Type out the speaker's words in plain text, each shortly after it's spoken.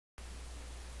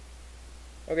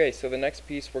Okay, so the next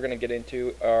piece we're going to get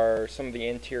into are some of the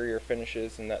interior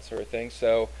finishes and that sort of thing.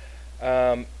 So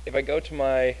if I go to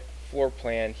my floor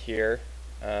plan here,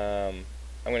 I'm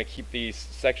going to keep these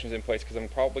sections in place because I'm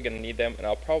probably going to need them, and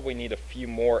I'll probably need a few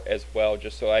more as well,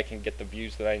 just so I can get the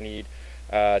views that I need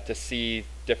to see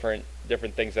different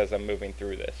things as I'm moving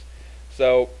through this.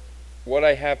 So what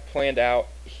I have planned out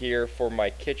here for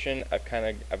my kitchen,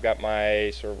 I've got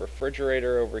my sort of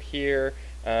refrigerator over here.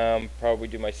 Probably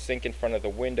do my sink in front of the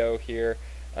window here,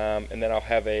 and then I'll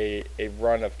have a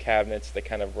run of cabinets that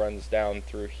kind of runs down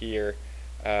through here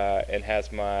and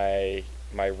has my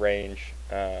range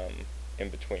in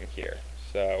between here.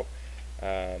 So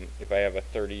if I have a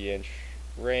 30-inch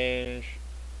range,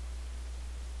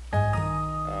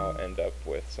 I'll end up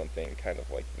with something kind of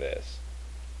like this.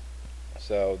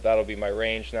 So that'll be my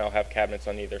range. Now I'll have cabinets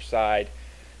on either side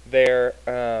there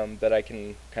that I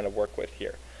can kind of work with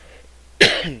here.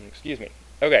 Excuse me.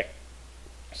 Okay,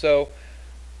 so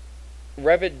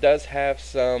Revit does have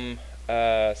some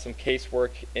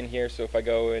casework in here. So if I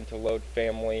go into load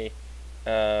family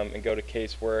and go to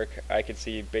casework, I can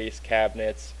see base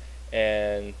cabinets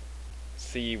and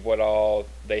see what all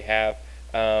they have.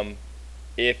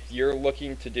 If you're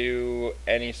looking to do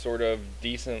any sort of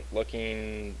decent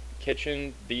looking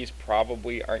kitchen, these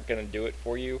probably aren't going to do it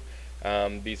for you.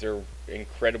 These are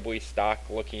incredibly stock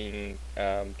looking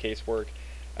casework.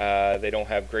 They don't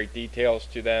have great details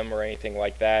to them or anything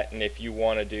like that, and if you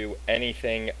want to do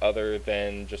anything other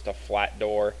than just a flat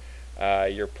door,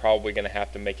 you're probably going to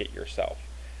have to make it yourself.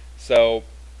 So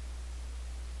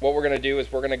what we're going to do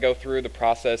is we're going to go through the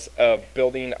process of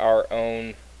building our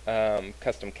own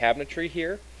custom cabinetry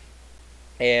here,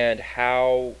 and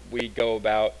how we go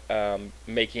about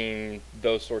making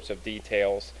those sorts of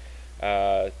details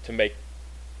to make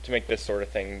this sort of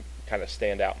thing kind of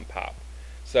stand out and pop.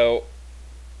 So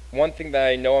one thing that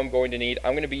I know I'm going to need,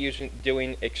 I'm going to be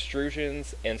doing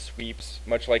extrusions and sweeps,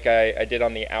 much like I did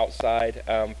on the outside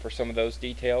for some of those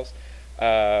details.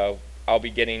 I'll be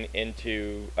getting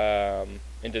into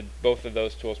both of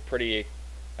those tools pretty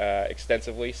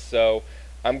extensively. So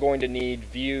I'm going to need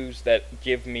views that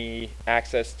give me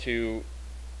access to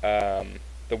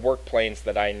the work planes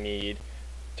that I need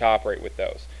to operate with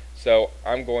those. So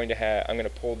I'm going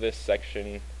to pull this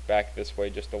section back this way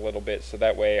just a little bit, so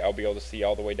that way I'll be able to see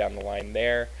all the way down the line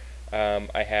there.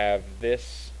 I have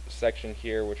this section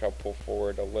here which I'll pull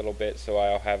forward a little bit, so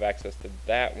I'll have access to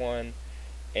that one,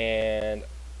 and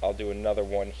I'll do another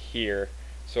one here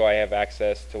so I have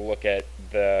access to look at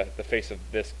the face of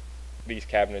these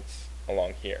cabinets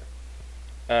along here.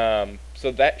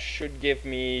 So that should give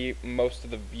me most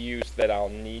of the views that I'll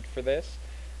need for this.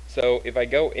 So if I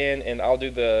go in, and I'll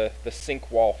do the sink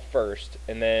wall first,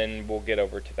 and then we'll get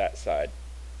over to that side.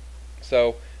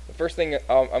 So the first thing,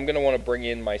 I'm going to want to bring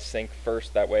in my sink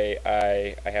first, that way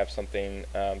I have something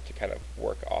to kind of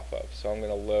work off of. So I'm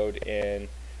going to load in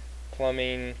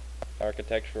plumbing,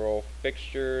 architectural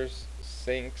fixtures,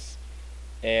 sinks,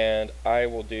 and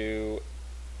I'm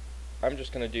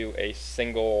just going to do a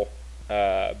single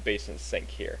basin sink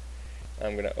here.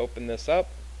 I'm going to open this up,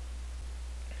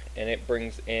 and it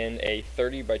brings in a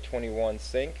 30 by 21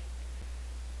 sink,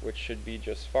 which should be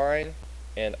just fine.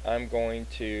 And I'm going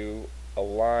to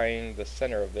align the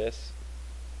center of this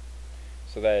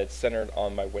so that it's centered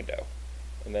on my window,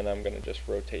 and then I'm going to just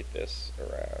rotate this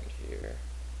around here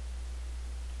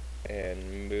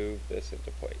and move this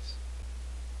into place.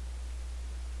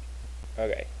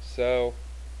 Okay, so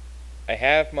I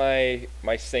have my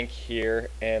sink here,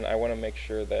 and I want to make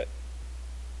sure that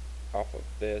off of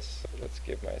this, let's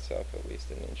give myself at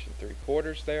least 1 3/4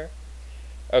 inches there.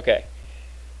 Okay,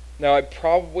 now I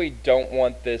probably don't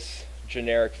want this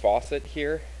generic faucet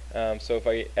here, so if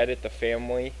I edit the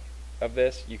family of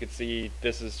this, you can see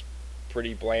this is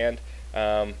pretty bland.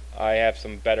 I have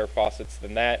some better faucets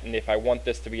than that, and if I want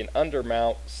this to be an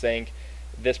undermount sink,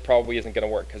 this probably isn't going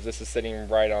to work because this is sitting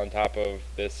right on top of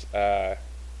this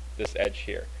this edge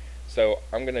here. So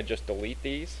I'm going to just delete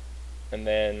these and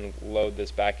then load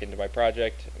this back into my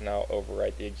project, and I'll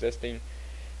overwrite the existing.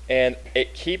 And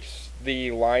it keeps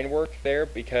the line work there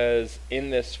because in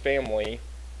this family,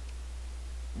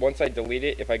 once I delete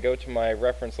it, if I go to my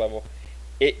reference level,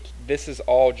 this is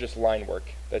all just line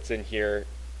work that's in here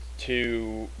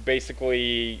to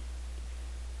basically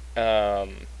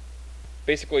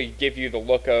give you the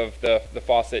look of the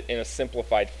faucet in a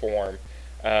simplified form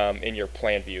in your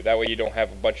plan view. That way you don't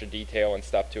have a bunch of detail and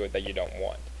stuff to it that you don't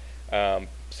want.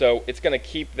 So it's going to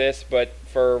keep this, but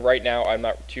for right now I'm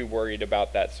not too worried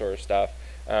about that sort of stuff.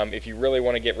 If you really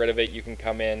want to get rid of it, you can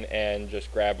come in and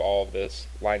just grab all of this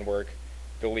line work,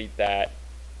 delete that,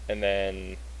 and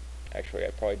then Actually, I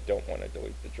probably don't want to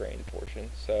delete the drain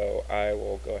portion, so I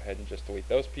will go ahead and just delete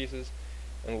those pieces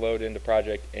and load into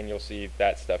project, and you'll see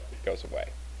that stuff goes away.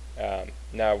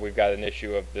 Now we've got an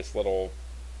issue of this little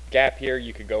gap here.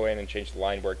 You could go in and change the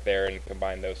line work there and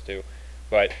combine those two,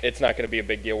 but it's not going to be a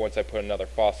big deal. Once I put another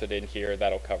faucet in here,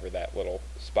 that'll cover that little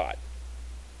spot.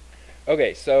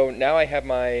 Okay, so now I have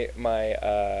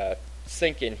my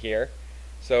sink in here.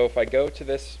 So if I go to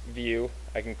this view,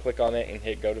 I can click on it and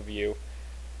hit go to view.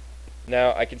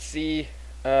 Now I can see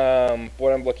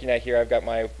what I'm looking at here. I've got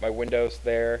my windows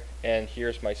there, and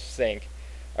here's my sink.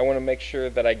 I want to make sure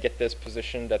that I get this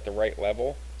positioned at the right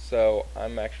level, so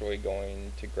I'm actually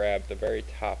going to grab the very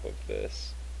top of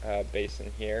this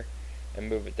basin here and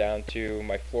move it down to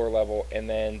my floor level, and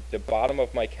then the bottom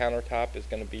of my countertop is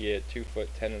going to be at 2 foot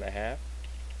 10.5.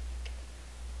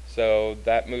 So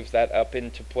that moves that up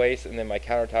into place, and then my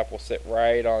countertop will sit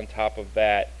right on top of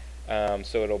that,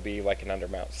 so it'll be like an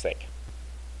undermount sink.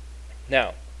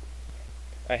 Now,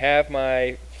 I have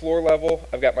my floor level,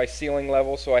 I've got my ceiling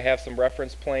level, so I have some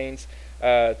reference planes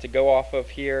to go off of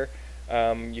here.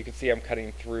 You can see I'm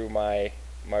cutting through my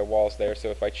walls there, so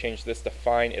if I change this to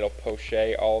fine, it'll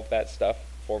poche all of that stuff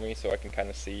for me, so I can kind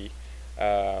of see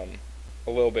a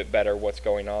little bit better what's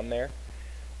going on there.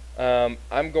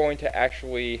 I'm going to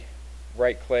actually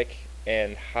right click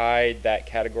and hide that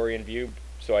category in view,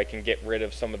 so I can get rid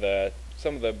of some of the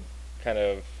kind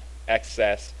of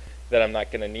excess that I'm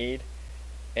not going to need.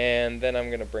 And then I'm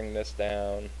going to bring this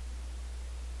down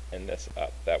and this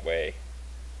up. That way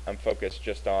I'm focused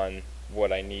just on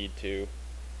what I need to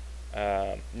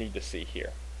see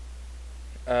here.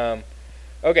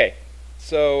 Okay,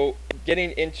 so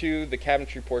getting into the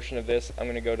cabinetry portion of this, I'm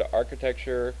going to go to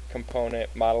Architecture,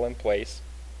 Component, Model in Place,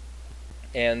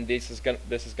 and this is going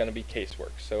to be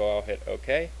Casework. So I'll hit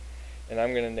OK, and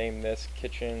I'm going to name this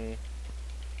Kitchen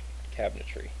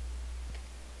Cabinetry.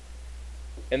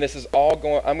 And this is all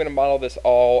going, I'm going to model this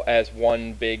all as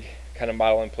one big kind of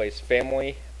model in place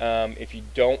family. If you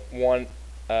don't want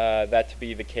that to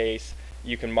be the case,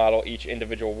 you can model each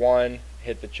individual one,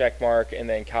 hit the check mark, and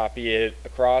then copy it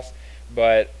across.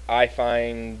 But I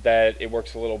find that it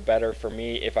works a little better for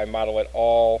me if I model it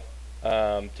all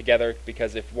together,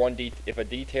 because if a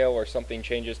detail or something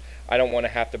changes, I don't want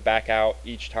to have to back out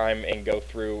each time and go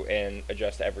through and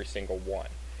adjust every single one.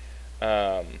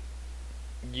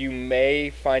 You may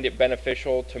find it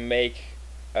beneficial to make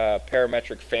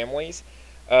parametric families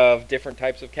of different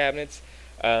types of cabinets.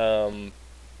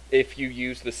 If you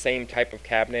use the same type of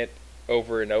cabinet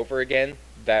over and over again,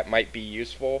 that might be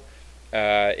useful.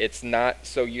 It's not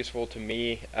so useful to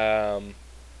me.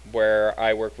 Where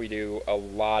I work, we do a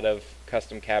lot of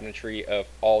custom cabinetry of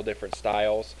all different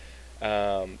styles.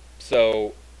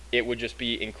 So it would just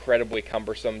be incredibly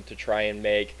cumbersome to try and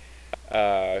make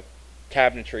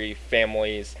cabinetry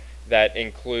families that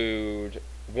include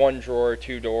one drawer,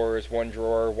 two doors, one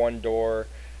drawer, one door,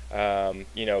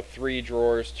 you know, 3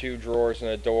 drawers, 2 drawers,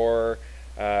 and a door,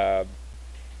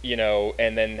 you know,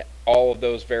 and then all of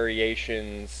those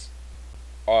variations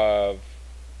of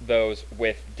those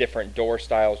with different door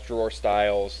styles, drawer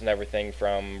styles, and everything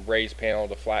from raised panel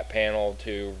to flat panel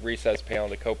to recessed panel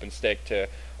to cope and stick to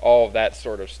all of that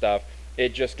sort of stuff.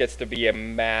 It just gets to be a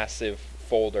massive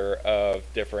folder of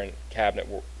different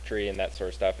cabinetry and that sort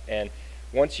of stuff. And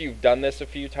once you've done this a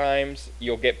few times,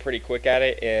 you'll get pretty quick at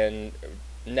it. And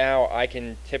now I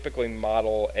can typically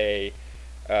model a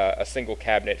single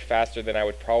cabinet faster than I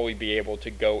would probably be able to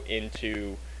go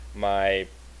into my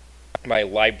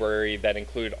library that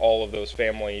include all of those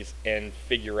families and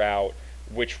figure out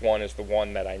which one is the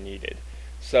one that I needed.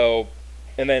 So,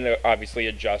 and then obviously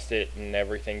adjust it and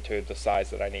everything to the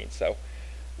size that I need. So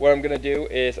what I'm going to do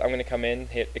is I'm going to come in,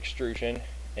 hit extrusion,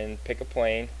 and pick a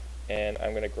plane, and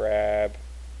I'm going to grab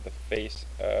the face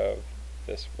of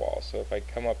this wall. So if I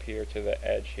come up here to the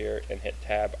edge here and hit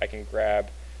tab, I can grab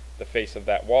the face of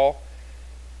that wall,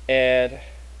 and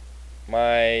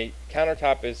my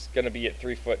countertop is going to be at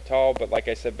 3 foot tall, but like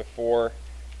I said before,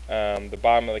 the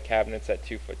bottom of the cabinet's at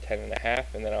 2 foot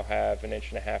 10.5, and then I'll have 1.5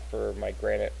 inches for my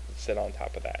granite to sit on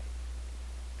top of that.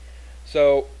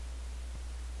 So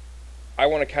I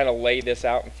want to kind of lay this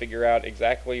out and figure out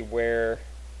exactly where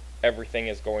everything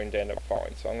is going to end up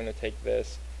falling. So I'm going to take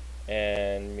this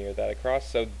and mirror that across.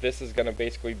 So this is going to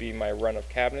basically be my run of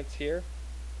cabinets here.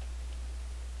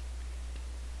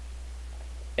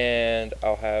 And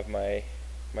I'll have my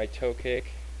toe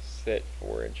kick sit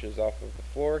 4 inches off of the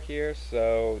floor here,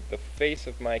 so the face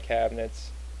of my cabinets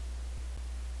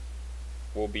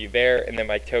will be there, and then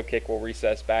my toe kick will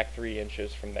recess back 3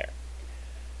 inches from there.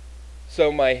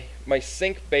 So my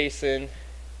sink basin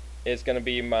is going to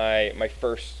be my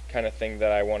first kind of thing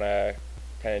that I want to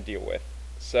kind of deal with.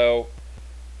 So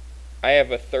I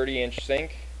have a 30-inch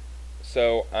sink,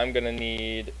 so I'm going to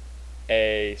need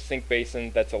a sink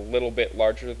basin that's a little bit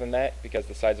larger than that because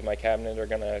the sides of my cabinet are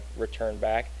going to return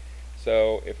back.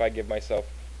 So if I give myself,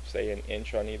 say, an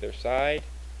inch on either side,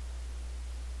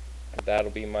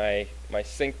 that'll be my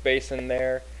sink basin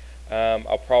there.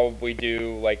 I'll probably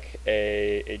do like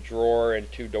a drawer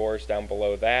and 2 doors down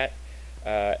below that.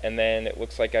 And then it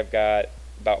looks like I've got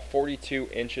about 42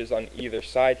 inches on either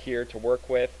side here to work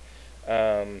with.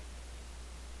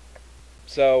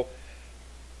 So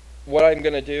what I'm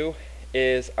going to do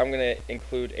is I'm going to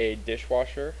include a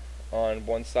dishwasher on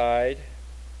one side.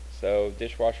 So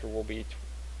dishwasher will be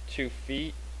 2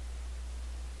 feet.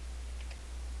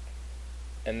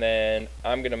 And then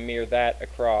I'm going to mirror that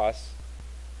across.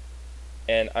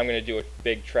 And I'm going to do a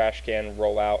big trash can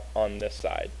rollout on this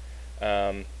side.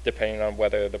 Depending on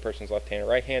whether the person's left-handed or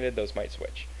right-handed, those might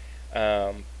switch.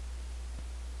 So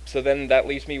then that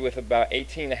leaves me with about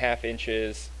 18.5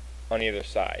 inches on either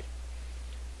side.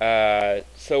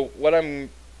 So what I'm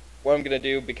going to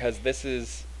do, because this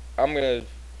is,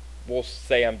 we'll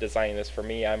say I'm designing this for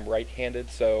me. I'm right-handed,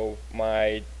 so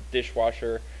my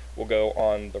dishwasher will go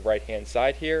on the right-hand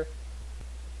side here,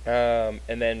 and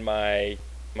then my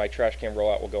trash can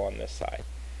rollout will go on this side.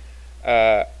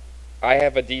 I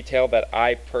have a detail that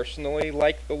I personally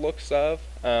like the looks of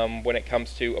when it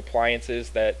comes to appliances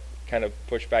that kind of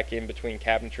push back in between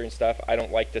cabinetry and stuff. I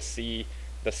don't like to see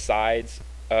the sides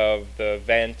of the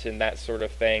vent and that sort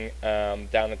of thing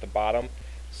down at the bottom.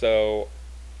 So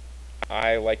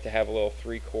I like to have a little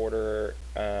 3/4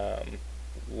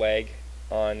 leg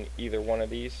on either one of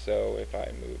these. So if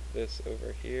I move this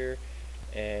over here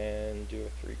and do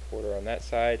a 3/4 on that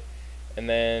side, and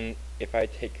then if I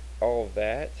take all of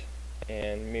that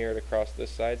and mirror it across this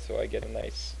side so I get a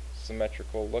nice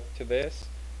symmetrical look to this,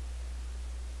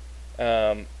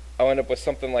 I'll end up with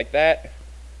something like that,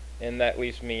 and that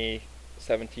leaves me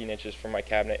 17 inches for my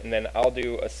cabinet. And then I'll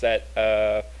do a set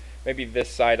of, maybe this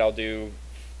side I'll do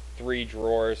 3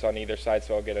 drawers on either side,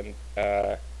 so I'll get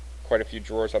quite a few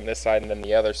drawers on this side, and then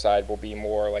the other side will be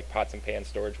more like pots and pan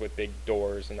storage with big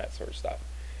doors and that sort of stuff.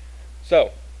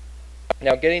 So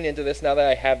now getting into this, now that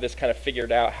I have this kind of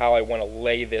figured out how I want to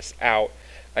lay this out,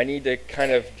 I need to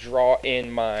kind of draw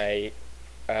in my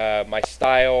my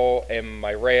style and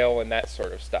my rail and that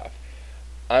sort of stuff.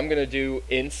 I'm going to do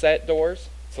inset doors.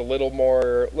 It's a little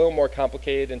more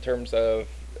complicated in terms of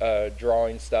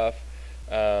drawing stuff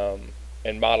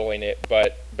and modeling it,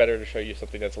 but better to show you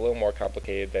something that's a little more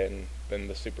complicated than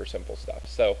the super simple stuff.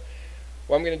 So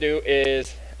what I'm going to do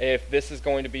is, if this is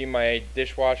going to be my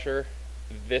dishwasher,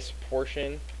 this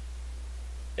portion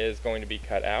is going to be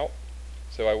cut out,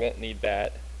 so I won't need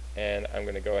that, and I'm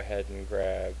going to go ahead and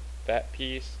grab that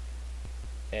piece,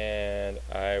 and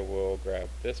I will grab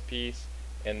this piece,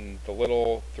 and the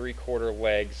little 3/4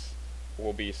 legs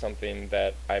will be something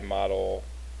that I model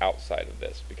outside of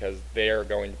this because they're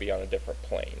going to be on a different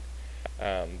plane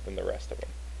than the rest of them.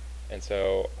 And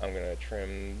so I'm going to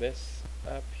trim this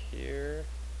up here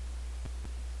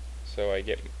so I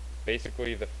get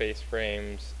basically the face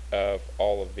frames of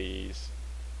all of these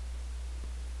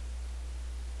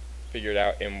figured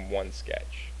out in one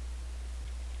sketch.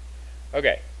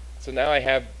 Okay, so now I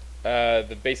have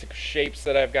the basic shapes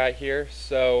that I've got here.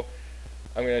 So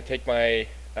I'm going to take my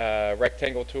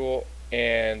rectangle tool,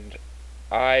 and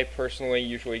I personally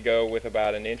usually go with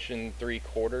about 1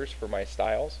 3/4 inches for my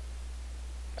stiles.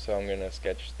 So I'm going to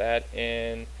sketch that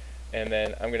in, and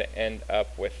then I'm going to end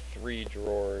up with 3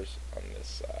 drawers on this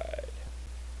side.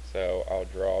 So I'll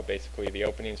draw basically the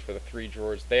openings for the 3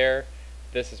 drawers there.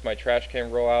 This is my trash can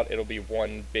rollout. It'll be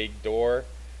one big door,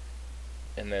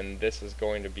 and then this is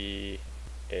going to be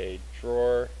a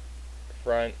drawer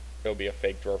front. It'll be a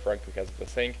fake drawer front because of the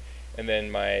sink, and then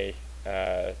my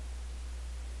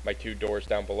my 2 doors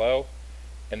down below,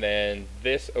 and then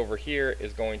this over here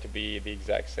is going to be the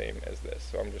exact same as this.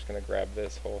 So I'm just going to grab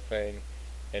this whole thing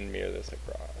and mirror this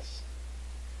across.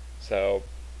 So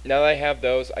now that I have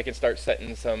those, I can start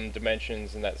setting some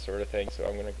dimensions and that sort of thing. So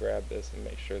I'm going to grab this and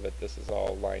make sure that this is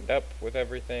all lined up with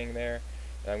everything there.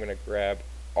 And I'm going to grab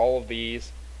all of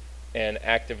these and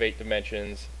activate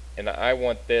dimensions. And I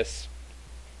want this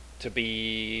to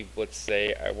be, let's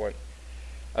say,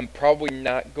 I'm probably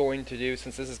not going to do,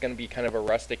 since this is going to be kind of a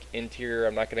rustic interior,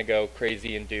 I'm not going to go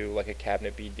crazy and do like a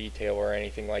cabinet bead detail or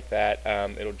anything like that.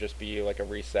 It'll just be like a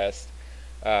recessed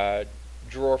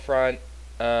drawer front.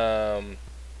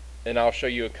 And I'll show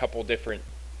you a couple different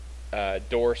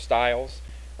door styles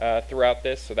throughout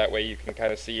this, so that way you can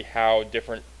kind of see how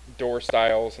different door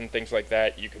styles and things like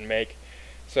that you can make.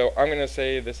 So I'm going to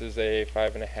say this is a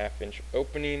 5.5-inch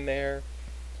opening there,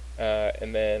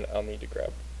 and then I'll need to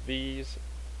grab these,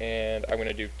 and I'm going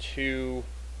to do two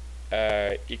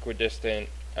equidistant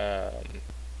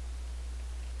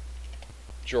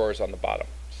drawers on the bottom.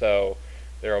 So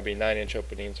there will be 9-inch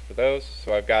openings for those.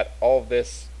 So I've got all of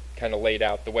this kind of laid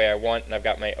out the way I want, and I've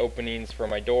got my openings for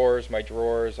my doors, my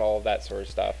drawers, all of that sort of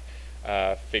stuff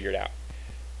figured out.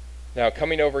 Now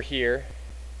coming over here,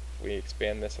 if we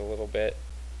expand this a little bit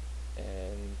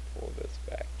and pull this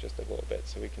back just a little bit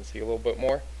so we can see a little bit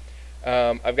more.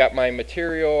 I've got my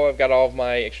material, I've got all of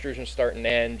my extrusion start and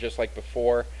end just like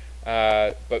before,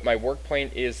 but my work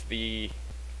plane is the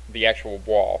actual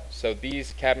wall. So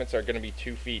these cabinets are going to be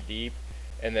 2 feet deep,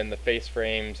 and then the face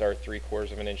frames are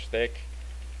 3/4 of an inch thick.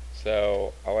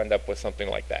 So I'll end up with something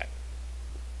like that.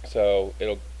 So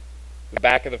the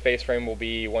back of the face frame will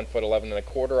be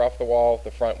 1'11" off the wall.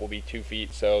 The front will be 2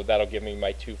 feet, so that'll give me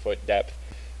my 2-foot depth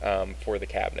for the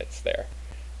cabinets there.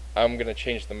 I'm going to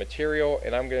change the material,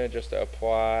 and I'm going to just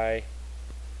apply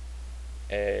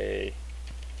a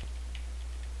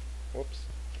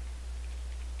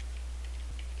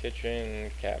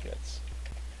kitchen cabinets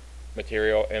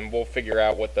material, and we'll figure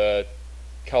out what the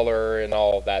color and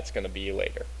all of that's going to be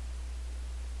later.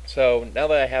 So now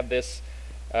that I have this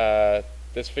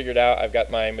this figured out, I've got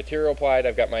my material applied,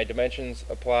 I've got my dimensions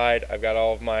applied, I've got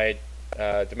all of my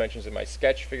dimensions in my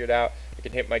sketch figured out. I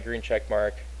can hit my green check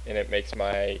mark, and it makes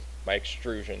my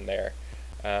extrusion there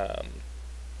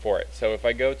for it. So if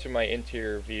I go to my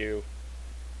interior view,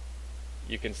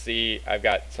 you can see I've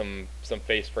got some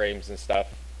face frames and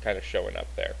stuff kind of showing up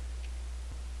there.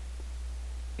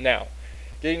 Now,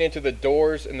 getting into the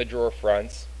doors and the drawer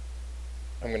fronts,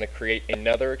 I'm going to create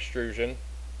another extrusion.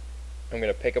 I'm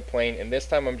going to pick a plane, and this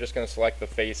time I'm just going to select the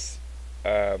face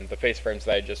frames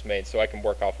that I just made so I can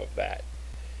work off of that.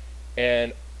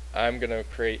 And I'm going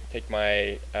to take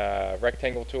my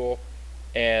rectangle tool,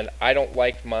 and I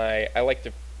like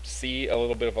to see a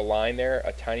little bit of a line there,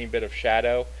 a tiny bit of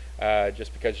shadow,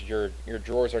 just because your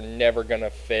drawers are never going to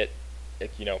fit,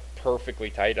 perfectly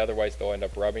tight, otherwise they'll end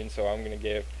up rubbing. So I'm going to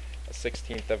give a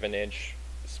 1/16 of an inch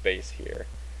space here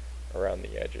around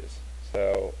the edges.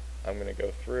 So I'm going to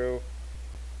go through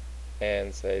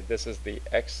and say this is the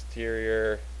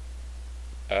exterior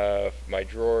of my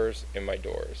drawers and my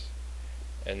doors.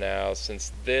 And now,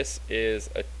 since this is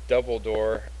a double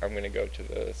door, I'm going to go to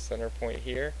the center point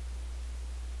here,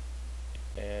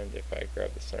 and if I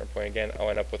grab the center point again, I'll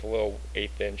end up with a little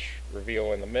 1/8"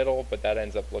 reveal in the middle, but that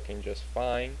ends up looking just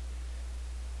fine.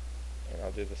 And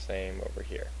I'll do the same over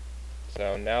here.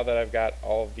 So now that I've got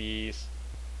all of these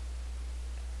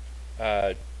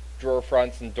drawer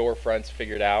fronts and door fronts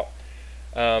figured out,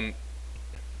 I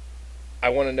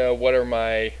want to know what are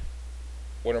my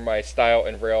style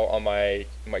and rail on my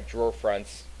drawer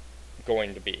fronts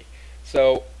going to be.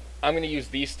 So I'm going to use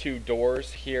these two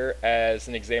doors here as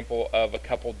an example of a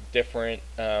couple different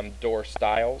door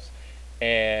styles,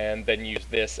 and then use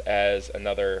this as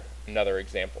another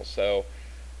example. So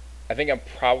I think I'm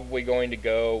probably going to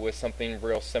go with something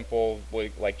real simple,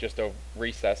 with like just a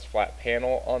recessed flat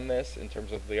panel on this in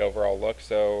terms of the overall look.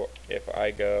 So if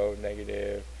I go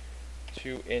 -2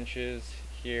 inches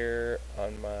here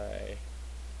on my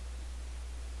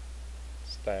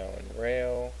style and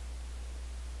rail,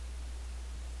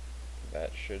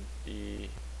 that should be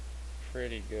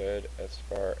pretty good as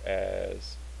far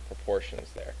as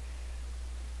proportions there.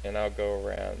 And I'll go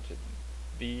around to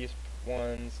these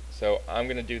ones. So I'm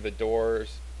going to do the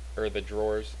doors or the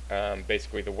drawers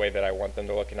basically the way that I want them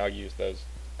to look, and I'll use those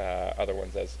other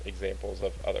ones as examples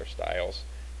of other styles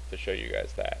to show you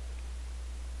guys that.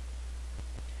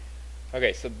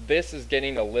 Okay, so this is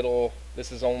getting a little,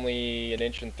 this is only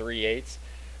 1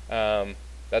 3/8.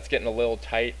 That's getting a little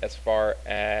tight as far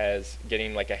as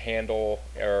getting like a handle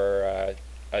or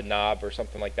a knob or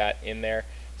something like that in there.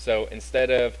 So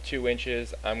instead of 2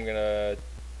 inches, I'm going to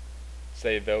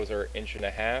say those are 1.5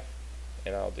 inches,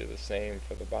 and I'll do the same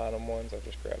for the bottom ones. I'll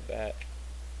just grab that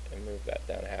and move that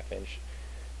down 1/2 inch.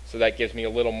 So that gives me a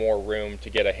little more room to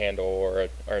get a handle or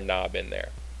a knob in there.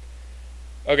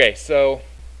 Okay, so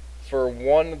for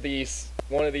one of these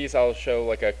I'll show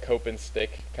like a cope and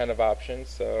stick kind of option.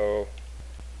 So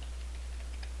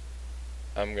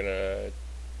I'm gonna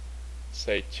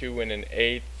say 2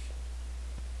 1/8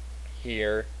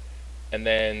 here, and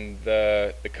then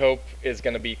the cope is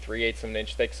going to be 3/8 of an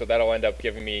inch thick, so that'll end up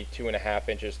giving me 2.5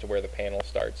 inches to where the panel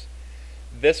starts.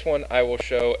 This one I will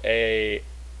show a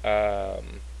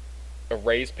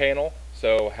raised panel,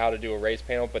 so how to do a raised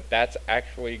panel, but that's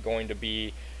actually going to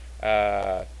be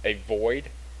a void.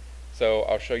 So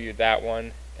I'll show you that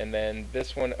one, and then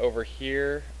this one over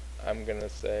here I'm gonna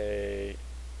say,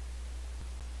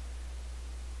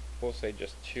 we'll say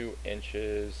just 2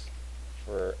 inches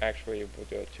for, actually we'll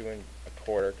do a 2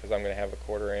 1/4 because I'm gonna have a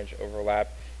 1/4 inch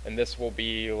overlap, and this will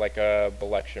be like a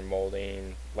Belection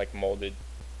molding, like molded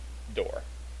door.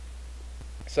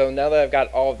 So now that I've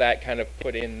got all of that kind of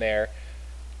put in there,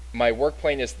 my work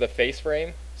plane is the face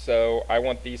frame, so I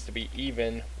want these to be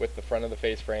even with the front of the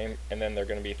face frame, and then they're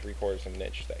going to be 3/4 of an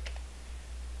inch thick.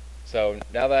 So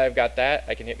now that I've got that,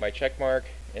 I can hit my check mark,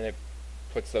 and it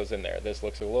puts those in there. This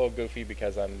looks a little goofy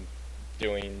because I'm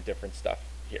doing different stuff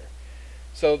here.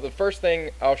 So the first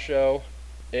thing I'll show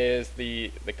is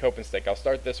the coping stick. I'll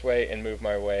start this way and move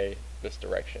my way this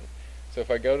direction. So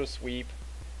if I go to sweep,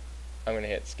 I'm going to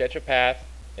hit sketch a path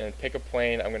and pick a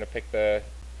plane. I'm going to pick the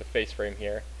face frame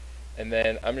here, and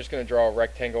then I'm just going to draw a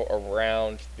rectangle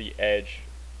around the edge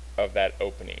of that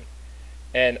opening.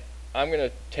 And I'm going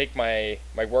to take my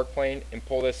work plane and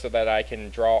pull this so that I can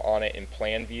draw on it in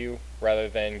plan view rather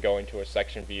than going to a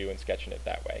section view and sketching it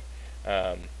that way.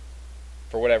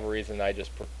 For whatever reason,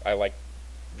 I like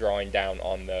drawing down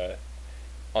on the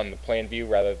plan view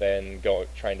rather than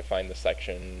trying to find the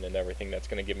section and everything that's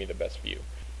going to give me the best view.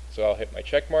 So I'll hit my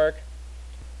check mark,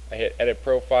 I hit edit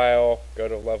profile, go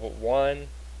to level 1.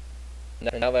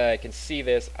 Now that I can see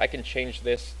this, I can change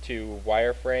this to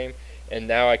wireframe, and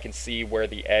now I can see where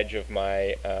the edge of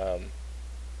my, the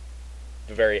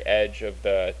very edge of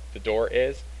the door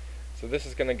is. So this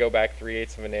is going to go back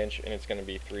 3/8 of an inch, and it's going to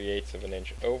be 3/8 of an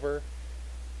inch over.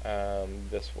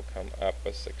 This will come up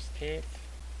a 1/16,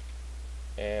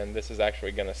 and this is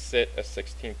actually going to sit a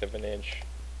 1/16 of an inch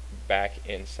back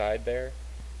inside there,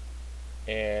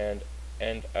 and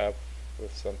end up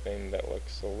with something that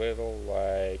looks a little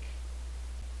like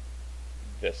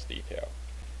this detail.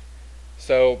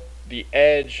 So the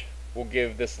edge will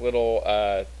give this little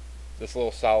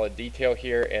solid detail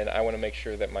here, and I want to make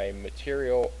sure that my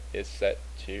material is set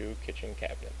to kitchen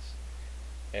cabinets.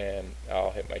 And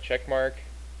I'll hit my check mark,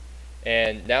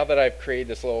 and now that I've created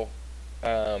this little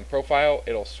profile,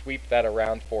 it'll sweep that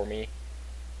around for me.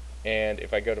 And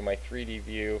if I go to my 3D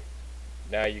view,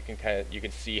 now you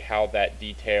can see how that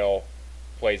detail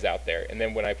plays out there. And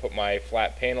then when I put my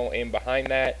flat panel in behind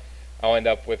that, I'll end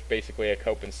up with basically a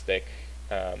cope and stick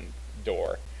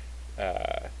door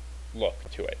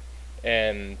look to it.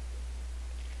 And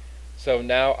so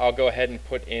now I'll go ahead and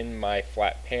put in my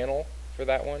flat panel for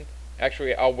that one.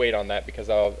 Actually, I'll wait on that because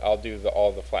I'll do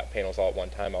all the flat panels all at one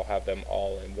time. I'll have them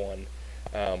all in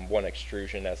one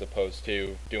extrusion, as opposed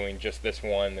to doing just this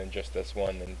one and just this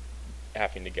one and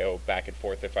having to go back and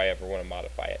forth if I ever want to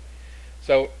modify it.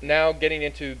 So now getting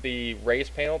into the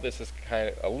raised panel, this is kind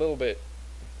of a little bit,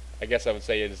 I guess I would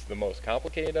say it is the most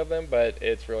complicated of them, but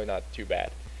it's really not too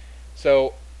bad.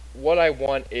 So what I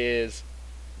want is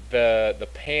the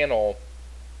panel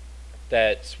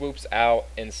that swoops out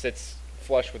and sits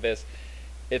flush with this.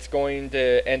 It's going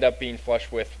to end up being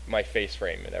flush with my face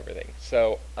frame and everything.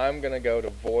 So I'm going to go to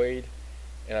void,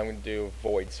 and I'm going to do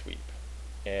void sweep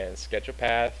and sketch a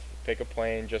path, pick a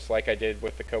plane just like I did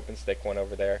with the cope and stick one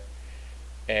over there,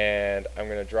 and I'm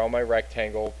going to draw my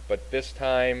rectangle, but this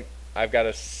time I've got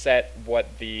to set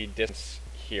what the distance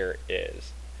here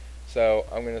is. So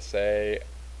I'm going to say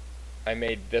I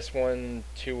made this one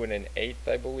 2 1/8,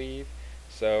 I believe,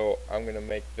 so I'm going to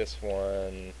make this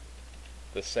one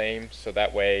the same, so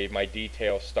that way my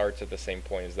detail starts at the same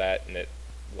point as that, and it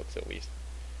looks at least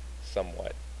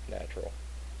somewhat natural,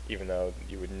 even though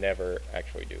you would never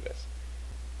actually do this.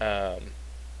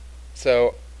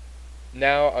 So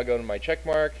now I'll go to my check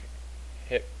mark,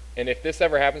 hit, and if this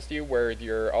ever happens to you where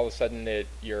you're all of a sudden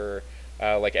your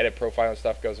like edit profile and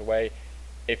stuff goes away,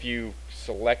 if you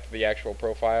select the actual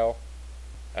profile,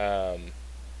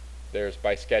 there's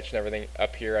by sketch and everything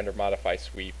up here under modify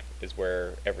sweep is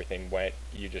where everything went.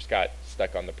 You just got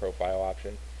stuck on the profile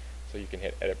option, so you can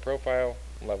hit edit profile,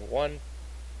 level 1.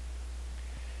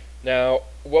 Now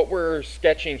what we're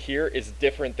sketching here is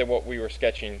different than what we were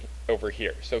sketching over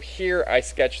here. So here I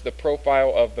sketched the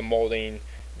profile of the molding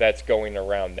that's going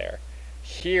around there.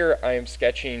 Here I am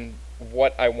sketching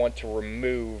what I want to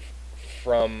remove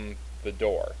from the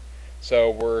door.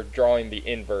 So we're drawing the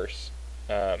inverse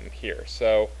here.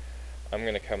 So I'm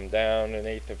going to come down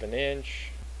 1/8 of an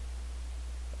inch.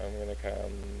 I'm going to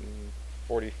come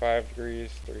 45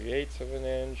 degrees, 3/8 of an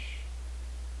inch.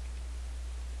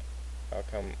 I'll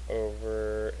come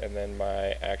over, and then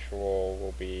my actual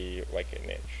will be like 1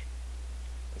 inch.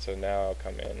 And so now I'll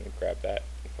come in and grab that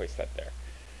and place that there.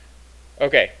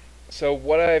 Okay, so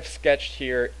what I've sketched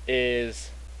here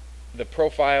is the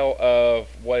profile of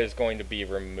what is going to be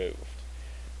removed.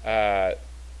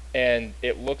 and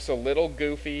it looks a little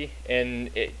goofy, and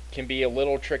it can be a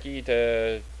little tricky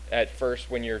to at first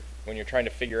when you're trying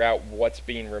to figure out what's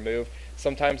being removed.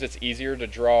 Sometimes it's easier to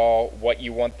draw what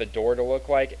you want the door to look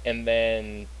like and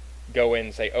then go in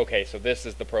and say, okay, so this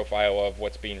is the profile of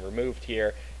what's being removed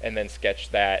here, and then sketch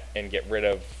that and get rid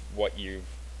of what you've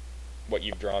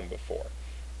drawn before.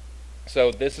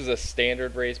 So this is a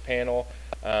standard raised panel.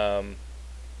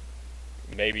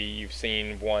 Maybe you've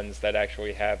seen ones that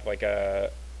actually have like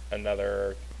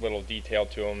another little detail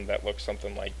to them that looks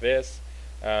something like this,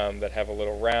 that have a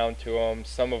little round to them.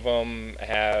 Some of them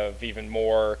have even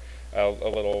more, a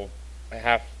little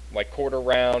half, like quarter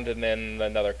round, and then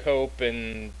another cope,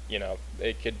 and you know,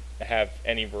 it could have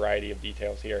any variety of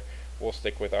details here. We'll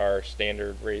stick with our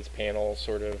standard raised panel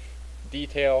sort of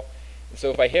detail. And so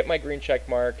if I hit my green check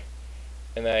mark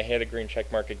and then I hit a green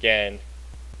check mark again,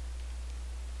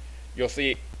 you'll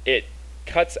see it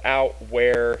cuts out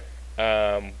where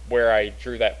I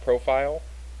drew that profile.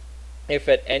 If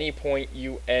at any point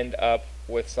you end up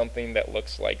with something that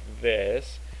looks like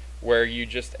this, where you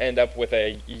just end up with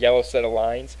a yellow set of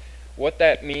lines, what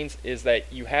that means is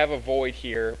that you have a void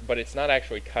here, but it's not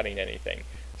actually cutting anything.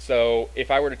 So if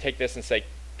I were to take this and say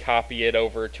copy it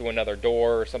over to another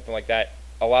door or something like that,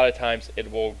 a lot of times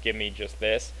it will give me just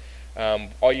this.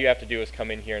 All you have to do is come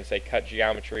in here and say cut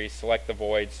geometry, select the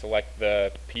void, select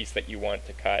the piece that you want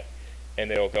to cut,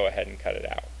 and it'll go ahead and cut it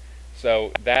out.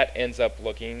 So that ends up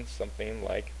looking something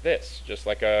like this, just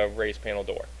like a raised panel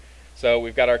door. So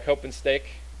we've got our cope and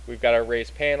stick, we've got our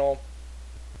raised panel,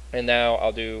 and now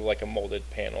I'll do like a molded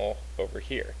panel over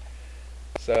here.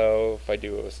 So if I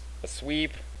do a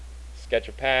sweep, sketch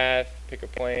a path, pick a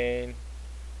plane,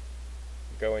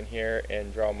 go in here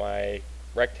and draw my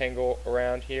rectangle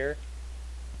around here,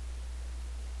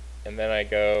 and then I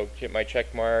go hit my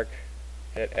check mark,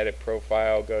 hit edit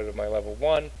profile, go to my level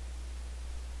 1.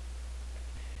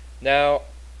 Now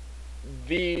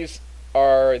these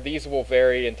will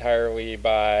vary entirely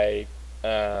by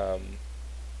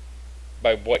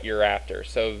what you're after.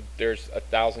 So there's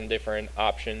 1,000 different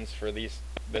options for this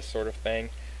sort of thing,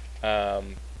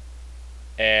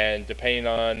 and depending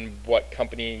on what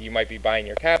company you might be buying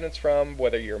your cabinets from,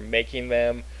 whether you're making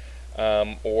them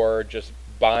or just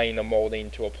buying a molding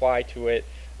to apply to it,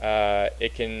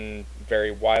 it can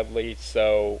vary wildly.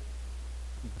 So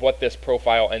what this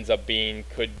profile ends up being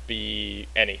could be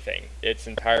anything. It's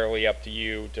entirely up to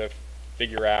you to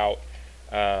figure out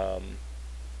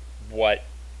what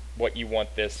you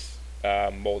want this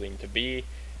molding to be.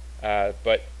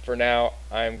 But for now,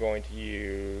 I'm going to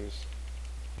use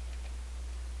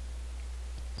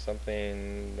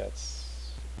something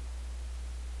that's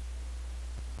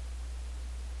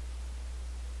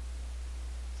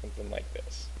something like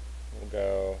this. We'll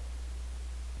go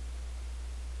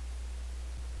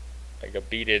like a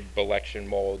beaded Belection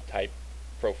mold type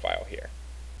profile here.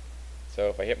 So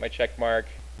if I hit my check mark,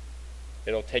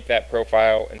 it'll take that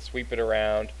profile and sweep it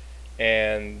around,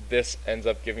 and this ends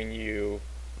up giving you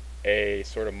a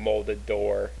sort of molded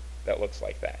door that looks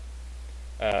like that.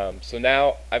 So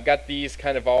now I've got these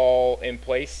kind of all in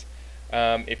place.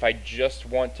 If I just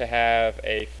want to have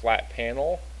a flat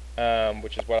panel,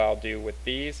 which is what I'll do with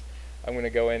these, I'm going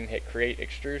to go in and hit create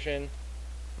extrusion,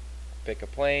 pick a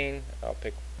plane, I'll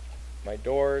pick my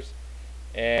doors,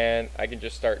 and I can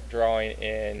just start drawing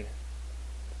in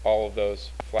all of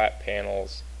those flat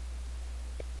panels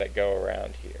that go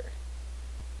around here.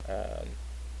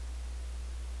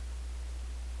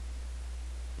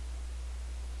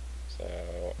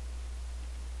 So,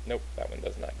 nope, that one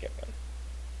does not get one.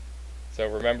 So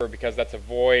remember, because that's a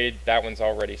void, that one's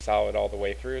already solid all the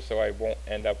way through, so I won't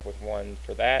end up with one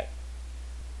for that.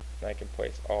 And I can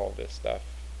place all of this stuff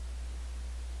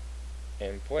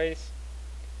in place.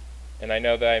 And I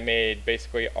know that I made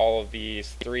basically all of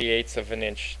these 3/8 of an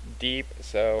inch deep,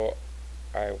 so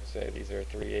I will say these are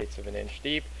 3/8 of an inch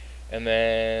deep, and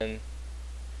then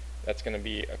that's going to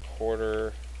be a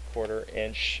quarter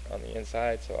inch on the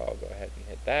inside, so I'll go ahead and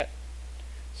hit that.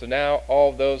 So now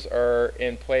all of those are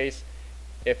in place.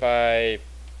 If I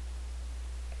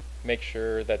make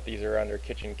sure that these are under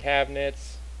kitchen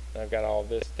cabinets, I've got all of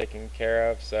this taken care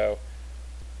of, so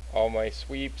all my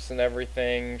sweeps and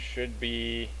everything should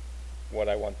be what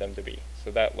I want them to be.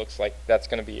 So that looks like that's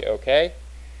going to be okay.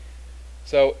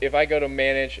 So if I go to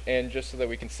manage, and just so that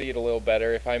we can see it a little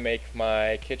better, if I make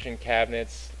my kitchen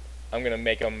cabinets, I'm going to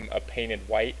make them a painted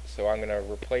white. So I'm going to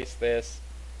replace this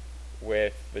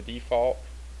with the default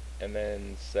and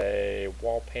then say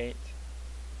wall paint.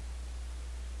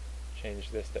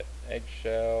 Change this to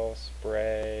eggshell,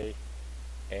 spray,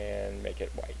 and make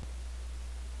it white.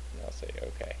 And I'll say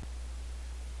OK.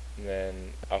 And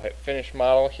then I'll hit finish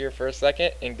model here for a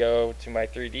second and go to my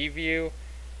 3D view.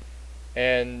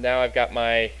 And now I've got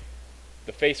the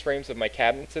face frames of my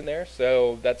cabinets in there,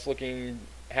 so that's looking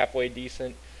halfway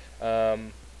decent.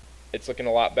 It's looking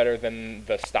a lot better than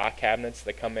the stock cabinets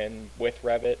that come in with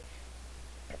Revit.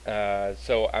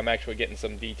 So I'm actually getting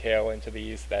some detail into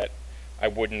these that I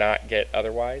would not get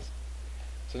otherwise.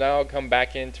 So now I'll come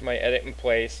back into my edit in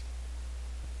place,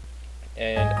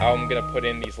 and I'm going to put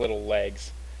in these little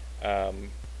legs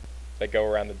that go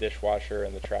around the dishwasher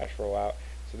and the trash rollout.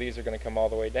 So these are going to come all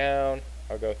the way down.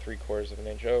 I'll go 3/4 of an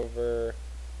inch over,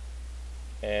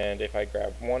 and if I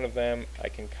grab one of them, I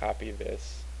can copy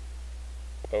this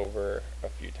over a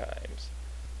few times.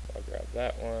 So I'll grab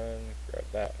that one,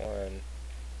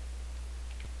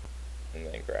 and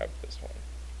then grab this one.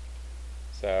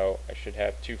 So I should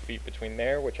have 2 feet between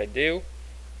there, which I do.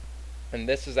 And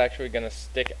this is actually going to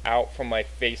stick out from my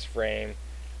face frame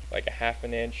like a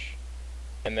 1/2 inch,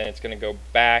 and then it's going to go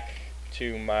back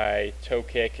to my toe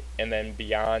kick and then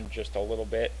beyond just a little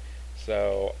bit.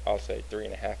 So I'll say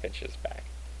 3.5 inches back.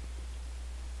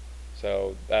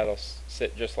 So that'll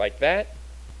sit just like that.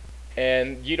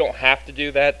 And you don't have to do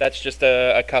that. That's just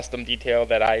a custom detail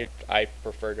that I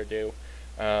prefer to do.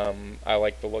 I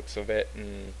like the looks of it,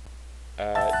 and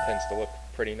it tends to look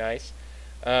pretty nice.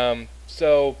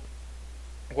 So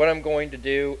what I'm going to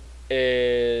do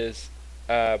is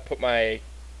put my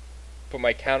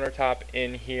countertop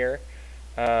in here,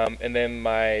 and then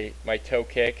my toe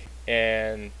kick,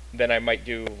 and then I might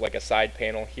do like a side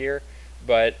panel here.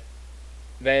 But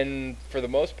then for the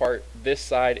most part, this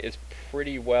side is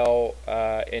pretty well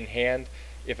in hand.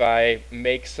 If I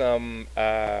make some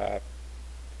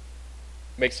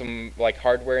like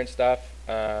hardware and stuff,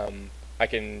 I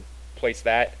can place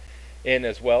that in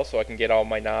as well, so I can get all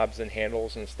my knobs and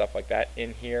handles and stuff like that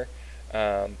in here.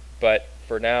 But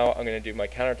for now, I'm going to do my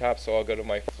countertop, so I'll go to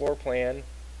my floor plan,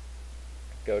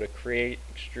 go to create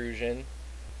extrusion,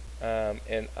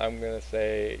 and I'm going to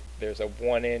say there's a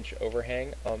 1 inch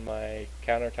overhang on my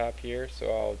countertop here, so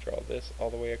I'll draw this all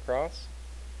the way across,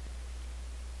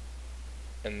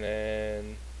 and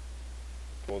then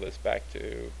pull this back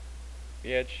to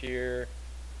the edge here,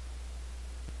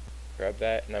 grab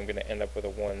that, and I'm going to end up with a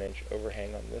 1 inch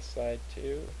overhang on this side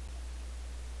too.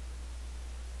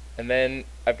 And then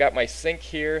I've got my sink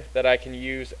here that I can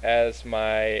use as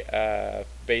my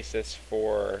basis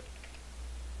for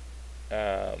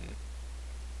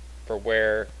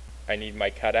where I need my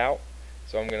cutout.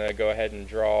 So I'm going to go ahead and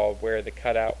draw where the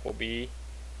cutout will be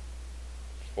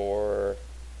for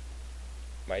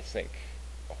my sink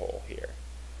hole here.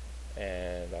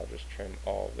 And I'll just trim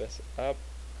all of this up,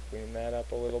 clean that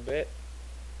up a little bit.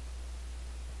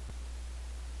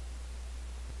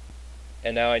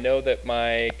 And now I know that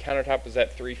my countertop is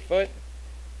at 3 foot,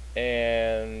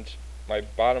 and my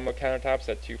bottom of countertop's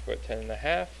at 2 foot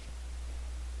 10.5.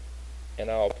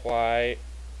 And I'll apply,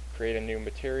 create a new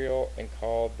material, and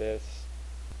call this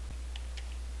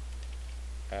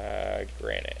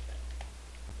granite.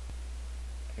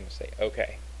 I'm going to say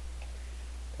OK.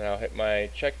 And I'll hit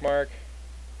my check mark,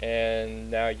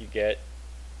 and now you get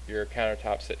your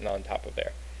countertop sitting on top of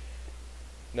there.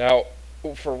 Now,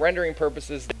 for rendering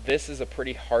purposes, this is a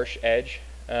pretty harsh edge.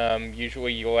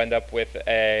 Usually you'll end up with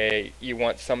you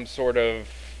want some sort of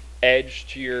edge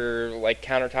to your like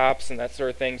countertops and that sort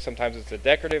of thing. Sometimes it's a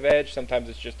decorative edge, sometimes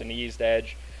it's just an eased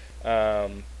edge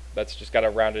that's just got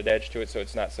a rounded edge to it, so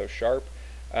it's not so sharp.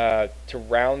 To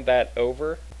round that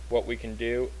over, what we can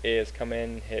do is come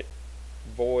in, hit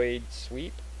void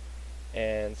sweep,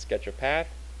 and sketch a path,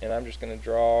 and I'm just going to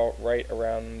draw right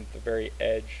around the very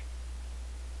edge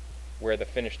where the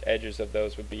finished edges of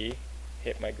those would be.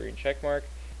 Hit my green check mark.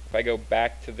 If I go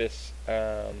back to this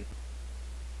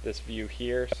this view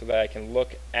here so that I can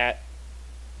look at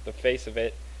the face of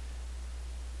it,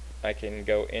 I can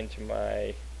go into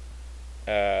my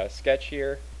sketch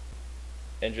here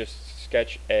and just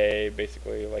sketch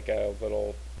basically like a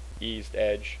little eased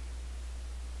edge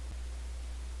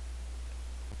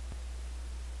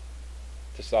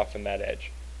to soften that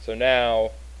edge. So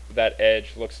now that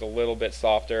edge looks a little bit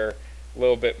softer, a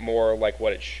little bit more like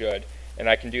what it should. And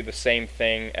I can do the same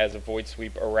thing as a void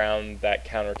sweep around that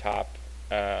countertop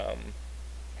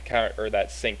or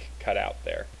that sink cutout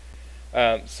there.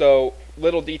 So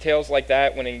little details like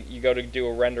that when you go to do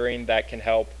a rendering, that can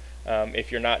help.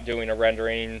 If you're not doing a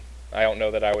rendering, I don't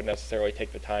know that I would necessarily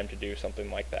take the time to do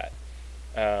something like that.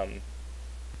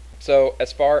 So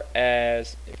as far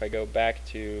as, if I go back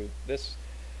to this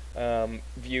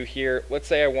view here, let's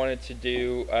say I wanted to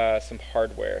do some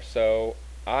hardware. So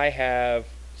I have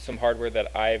some hardware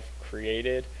that I've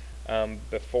created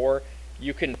before.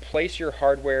 you can place your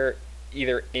hardware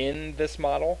either in this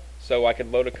model, so I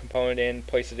could load a component in,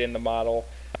 place it in the model,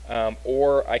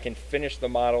 or I can finish the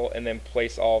model and then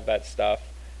place all of that stuff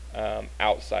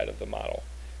outside of the model.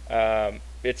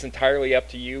 It's entirely up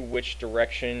to you which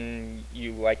direction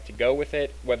you like to go with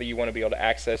it, whether you want to be able to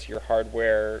access your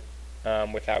hardware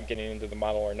without getting into the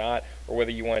model or not, or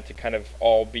whether you want it to kind of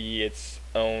all be its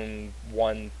own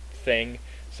one thing.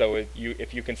 So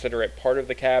if you consider it part of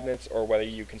the cabinets, or whether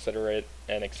you consider it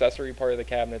an accessory part of the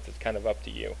cabinets, it's kind of up to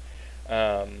you.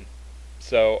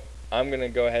 So I'm going to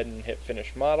go ahead and hit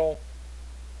Finish Model,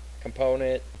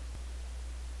 Component,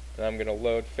 and I'm going to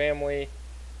load Family,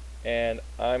 and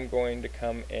I'm going to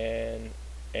come in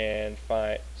and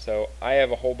find, so I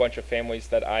have a whole bunch of families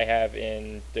that I have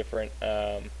in different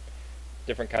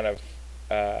kind of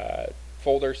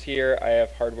folders here. I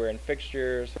have hardware and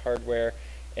fixtures, hardware,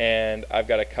 and I've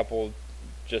got a couple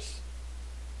just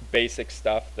basic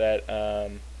stuff that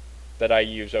that I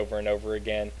use over and over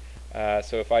again.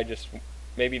 So if I just,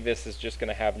 maybe this is just going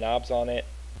to have knobs on it.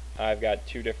 I've got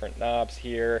 2 different knobs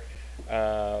here,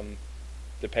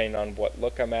 depending on what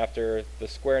look I'm after. The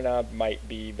square knob might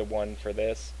be the one for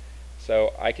this.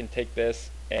 So I can take this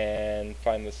and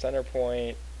find the center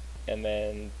point and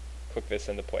then click this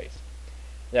into place.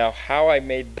 Now how I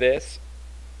made this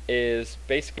is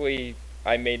basically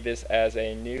I made this as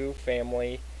a new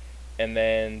family, and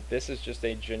then this is just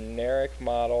a generic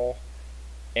model,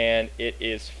 and it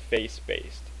is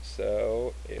face-based.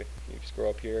 So if you scroll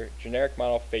up here, generic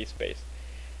model, face-based.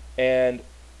 And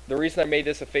the reason I made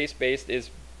this a face-based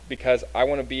is because I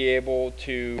want to be able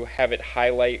to have it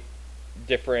highlight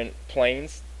different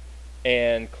planes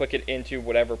and click it into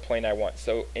whatever plane I want.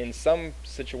 So in some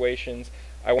situations,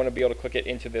 I want to be able to click it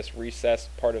into this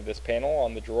recessed part of this panel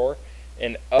on the drawer.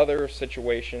 In other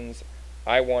situations,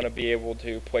 I want to be able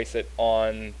to place it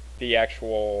on the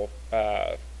actual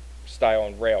style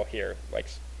and rail here, like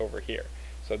over here.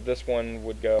 So this one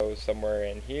would go somewhere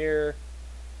in here,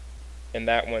 and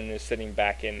that one is sitting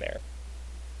back in there.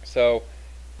 So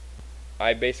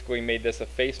I basically made this a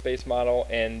face-based model,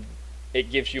 and it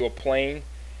gives you a plane,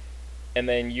 and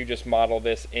then you just model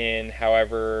this in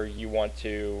however you want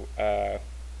to,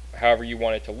 however you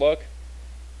want it to look,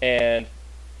 and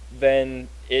then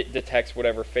it detects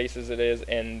whatever faces it is,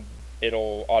 and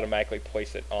it'll automatically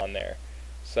place it on there.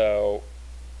 So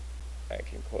I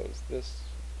can close this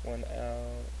one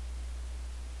out,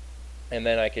 and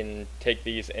then I can take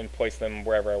these and place them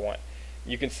wherever I want.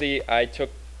 You can see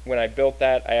when I built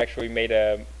that, I actually made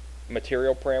a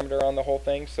material parameter on the whole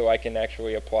thing, so I can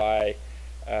actually apply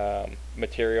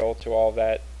material to all of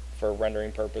that for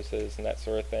rendering purposes and that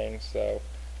sort of thing. So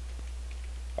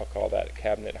I'll call that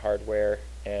cabinet hardware,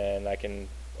 and I can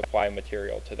apply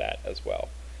material to that as well.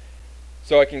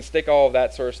 So I can stick all of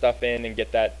that sort of stuff in and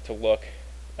get that to look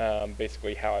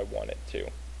basically how I want it to.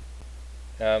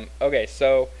 Okay,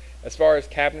 so as far as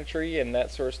cabinetry and that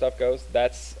sort of stuff goes,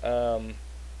 that's a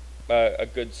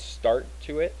good start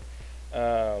to it.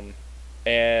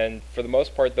 And for the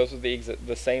most part, those are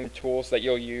the same tools that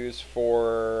you'll use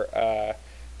for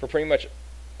pretty much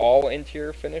all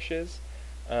interior finishes.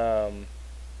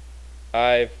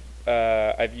 I've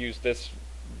used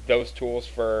those tools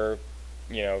for,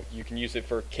 you can use it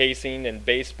for casing and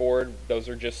baseboard. Those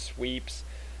are just sweeps.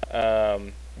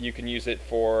 You can use it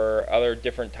for other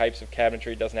different types of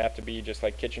cabinetry. It doesn't have to be just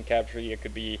like kitchen cabinetry. It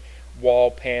could be wall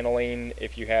paneling.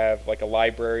 If you have like a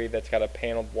library that's got a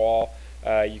paneled wall,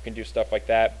 you can do stuff like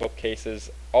that. Bookcases,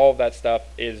 all of that stuff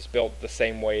is built the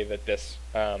same way that this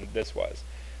was.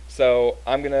 So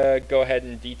I'm gonna go ahead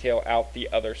and detail out the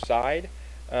other side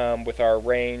with our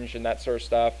range and that sort of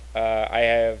stuff. I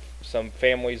have some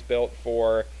families built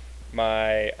for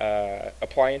my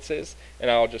appliances, and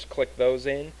I'll just click those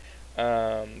in.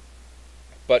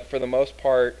 But for the most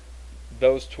part,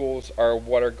 those tools are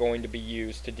what are going to be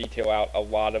used to detail out a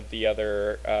lot of the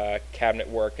other cabinet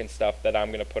work and stuff that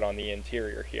I'm going to put on the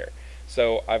interior here.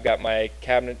 So I've got my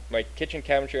kitchen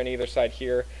cabinetry on either side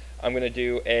here. I'm going to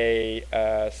do a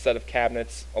set of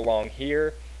cabinets along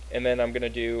here, and then I'm going to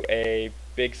do a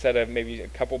big set of maybe a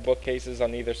couple bookcases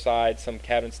on either side, some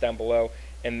cabinets down below,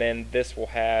 and then this will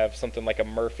have something like a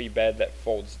Murphy bed that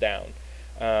folds down.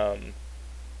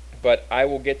 But I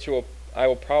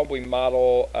will probably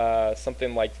model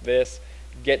something like this,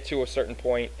 get to a certain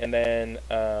point, and then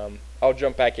I'll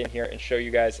jump back in here and show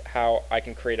you guys how I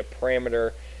can create a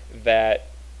parameter that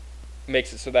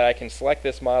makes it so that I can select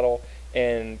this model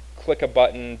and click a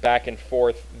button back and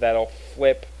forth that'll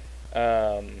flip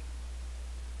the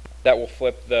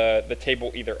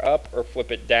table either up or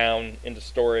flip it down into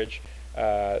storage,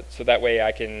 so that way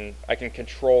I can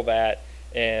control that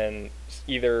and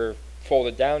either fold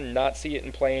it down, not see it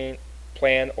in plan,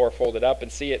 or fold it up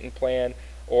and see it in plan,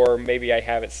 or maybe I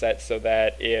have it set so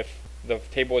that if the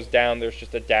table is down, there's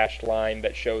just a dashed line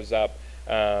that shows up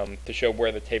to show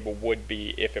where the table would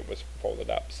be if it was folded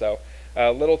up. So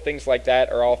little things like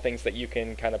that are all things that you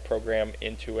can kind of program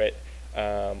into it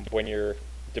when you're,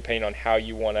 depending on how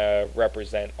you want to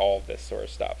represent all of this sort of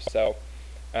stuff. So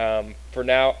for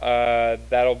now,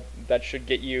 that should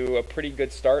get you a pretty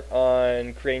good start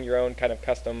on creating your own kind of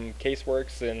custom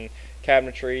caseworks and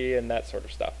cabinetry and that sort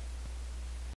of stuff.